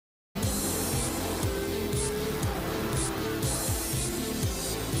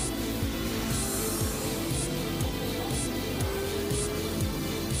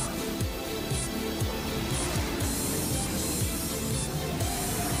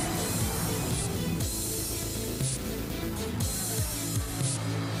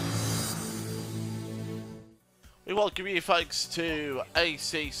We welcome you folks to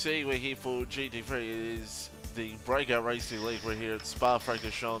ACC. We're here for GT3. It is the Breakout Racing League. We're here at Spa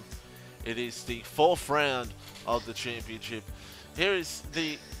Francorchamps. It is the 4th round of the championship. Here is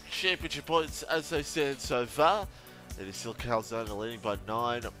the championship points as I said so far. It is still Calzona leading by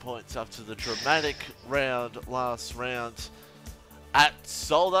 9 points after the dramatic last round at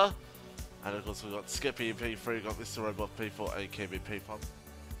Zolder. And of course we've got Skippy in P3, we've got Mr. Robot P4 and Kim in P5.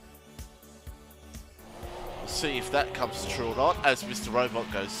 We'll see if that comes true or not as Mr.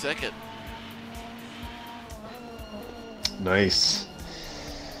 Robot goes second. Nice.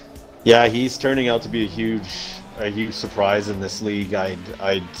 Yeah, he's turning out to be a huge surprise in this league. I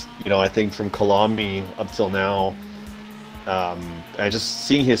think from Kalami up till now, and just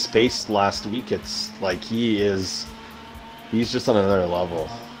seeing his pace last week, it's like he's just on another level.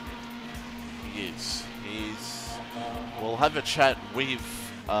 He is. We'll have a chat with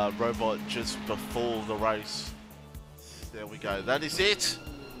Robot just before the race. There we go. That is it.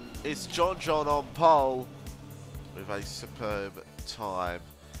 It's John on pole with a superb time.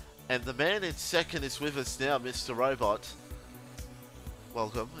 And the man in second is with us now, Mr. Robot.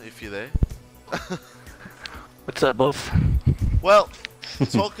 Welcome, if you're there. What's up, both? Well,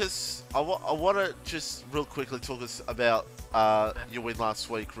 talk us. I want to just real quickly talk us about your win last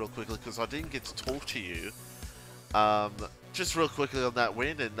week, real quickly, because I didn't get to talk to you. Just real quickly on that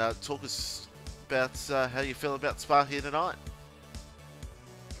win, and talk us about how you feel about Spa here tonight.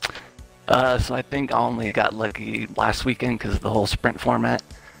 So I think I only got lucky last weekend because of the whole sprint format.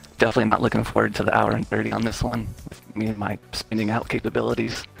 Definitely not looking forward to the hour and 30 on this one with me and my spinning out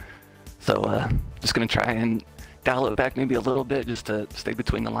capabilities. So just gonna try and dial it back maybe a little bit just to stay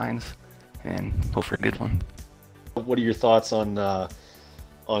between the lines and hope for a good one. What are your thoughts on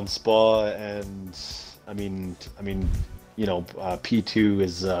Spa? And I mean, P2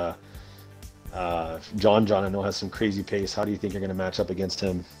 is John. I know has some crazy pace. How do you think you're going to match up against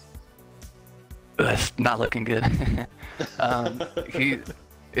him? It's not looking good.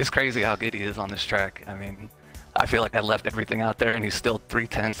 It's crazy how good he is on this track. I mean, I feel like I left everything out there and he's still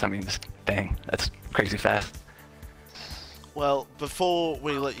 3/10. I mean, just, dang, that's crazy fast. Well, before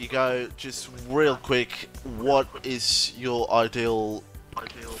we let you go, just real quick, what is your ideal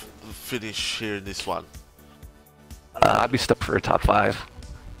finish here in this one? I'd be stuck for a top 5.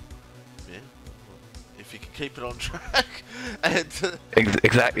 Yeah, if you can keep it on track, and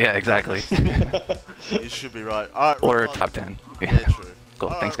exactly. You should be right. All right, or Robot. top 10. Yeah, true. Cool.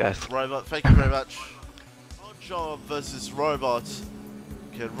 All Thanks, right, guys. Robot, thank you very much. John versus Robot.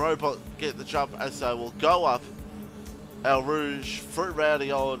 Can Robot get the jump as they will go up Eau Rogue through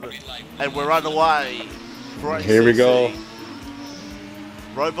Rowdy on, and we're underway. Here we go.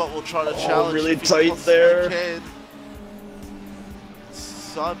 Robot will try to challenge. Really tight there. Can.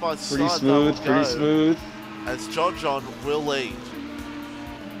 Side by side, Pretty smooth. As John will lead.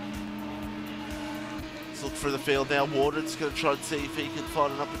 Let's look through the field now. Warden's going to try and see if he can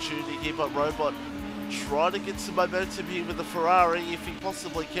find an opportunity here, but Robot trying to get some momentum here with the Ferrari if he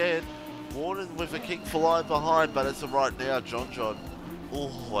possibly can. Warden with a kick for line behind, but as of right now, John.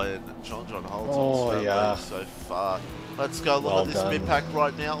 Oh, and John holds on so far. Let's go look at this mid-pack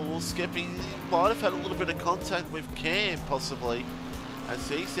right now. Skippy might have had a little bit of contact with Cam, possibly. As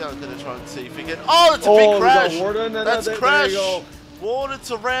he's now going to try and see if he can... Oh, it's a big crash! That's crash!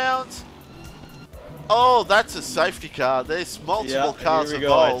 Warden's around. Oh, that's a safety car. There's multiple cars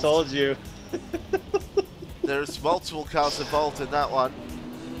involved. I told you. There's multiple cars involved in that one.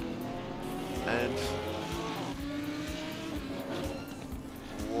 And...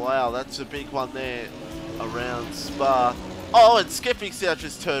 wow, that's a big one there around Spa. Oh, and Skippy's now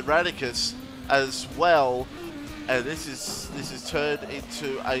just turned Radicus as well. And this is turned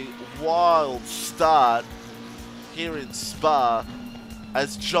into a wild start here in Spa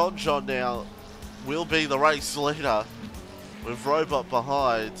as John now will be the race leader with Robot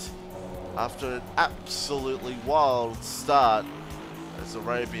behind after an absolutely wild start as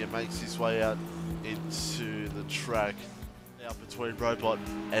Arabia makes his way out into the track. Now between Robot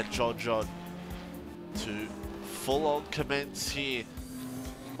and John to full-on commence here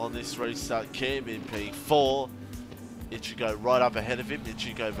on this restart. Cam in P4. Ichigo right up ahead of him.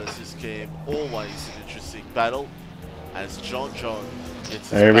 Ichigo versus Cam, always an interesting battle as John gets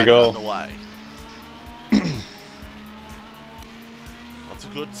his back underway. That's a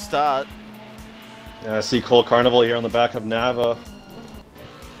good start. Yeah, I see Cole Carnival here on the back of Nava.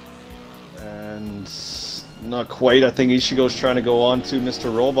 And not quite. I think Ichigo's trying to go on to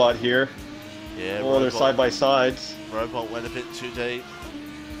Mr. Robot here. Yeah, oh, they're side by side. Robot went a bit too deep.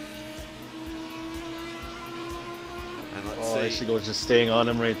 And let's Oh, see. Ishigo's just staying on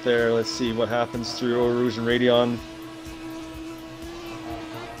him right there. Let's see what happens through Eau Rouge and Radion.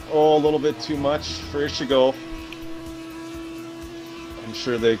 Oh, a little bit too much for Ishigo. I'm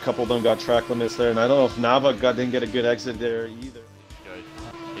sure a couple of them got track limits there, and I don't know if Nava didn't get a good exit there either. Go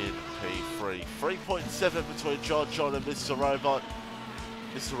in P3. 3.7 between John and Mr. Robot.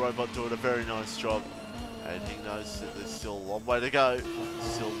 Mr. Robot doing a very nice job. And he knows that there's still a long way to go.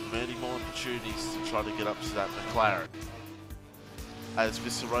 Still many more opportunities to try to get up to that McLaren. As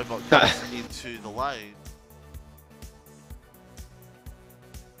Mr. Robot goes into the lane.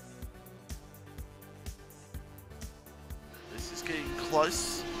 This is getting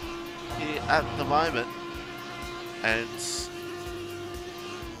close here at the moment. And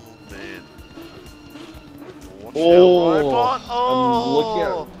man. Watch out, Robot. I'm looking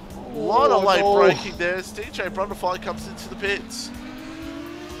at... A lot of late braking there as DJ Brunify comes into the pits.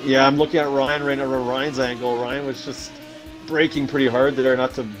 Yeah, I'm looking at Ryan right now. Ryan's angle. Ryan was just braking pretty hard there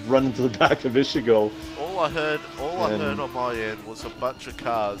not to run into the back of Ishigo. All I heard on my end was a bunch of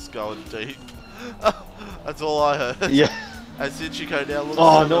cars going deep. That's all I heard. Yeah. As Ichigo now looks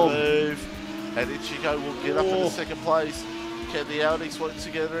for the move, and Ichigo will get up in the second place. Can the Audis work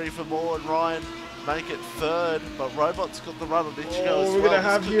together even more, and Ryan make it third, but Robot's got the run on Ichigo as well. We're gonna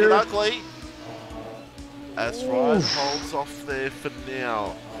have here ugly. As Ryan holds off there for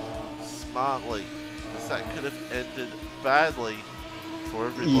now, smartly, as that could have ended badly for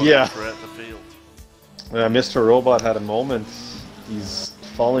everybody throughout the field. Mr. Robot had a moment. He's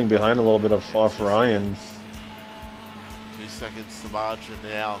falling behind a little bit off Ryan. 2 seconds to margin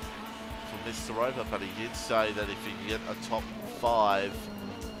now for Mr. Robot, but he did say that if he can get a top 5,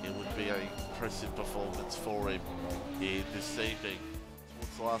 it would be a impressive performance for him here this evening.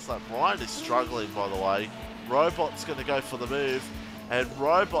 Towards the last lap, Ryan is struggling, by the way. Robot's going to go for the move, and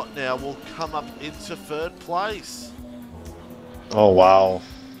Robot now will come up into third place. Oh wow!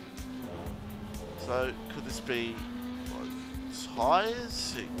 So could this be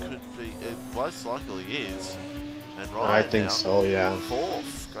tyres? It could be. It most likely is. And Ryan I think now, so. Yeah.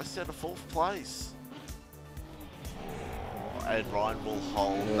 Fourth goes down to fourth place. And Ryan will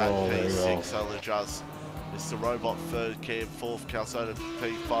hold that P6, only just Mr. Robot third, Cam fourth, Calzona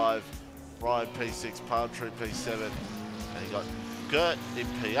P5, Ryan P6, Palm Tree P7, and he got Gert in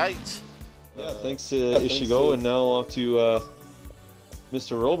P8. Yeah, thanks to Ishigo, and now off to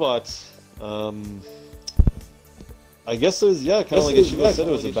Mr. Robot. I guess it was, kind of like Ishigo said,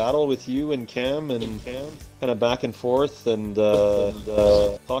 it was a battle with you and Cam, and kind of back and forth, and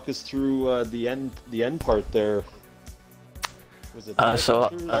talk us through the end part there. Was it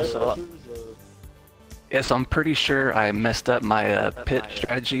so I'm pretty sure I messed up my pit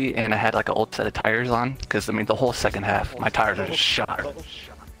strategy, and I had like an old set of tires on, because I mean the whole second half my tires are just shot,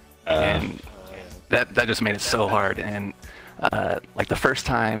 and that just made it so hard. And like the first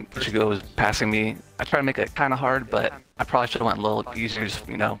time Ichigo was passing me, I tried to make it kind of hard, but I probably should have went a little easier, just,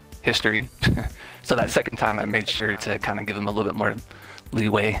 history. So that second time I made sure to kind of give him a little bit more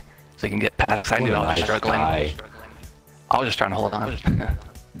leeway so he can get past. I knew I was struggling. I was just trying to hold on.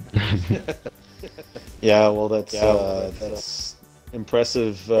 Yeah, well, that's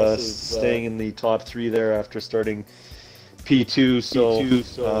impressive, staying in the top 3 there after starting P2. So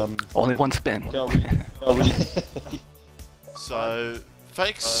only one spin. So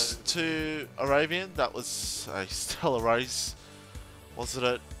thanks to Arabian, that was a stellar race, wasn't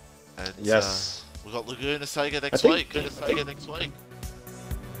it? And yes. we've got Laguna Seca next week.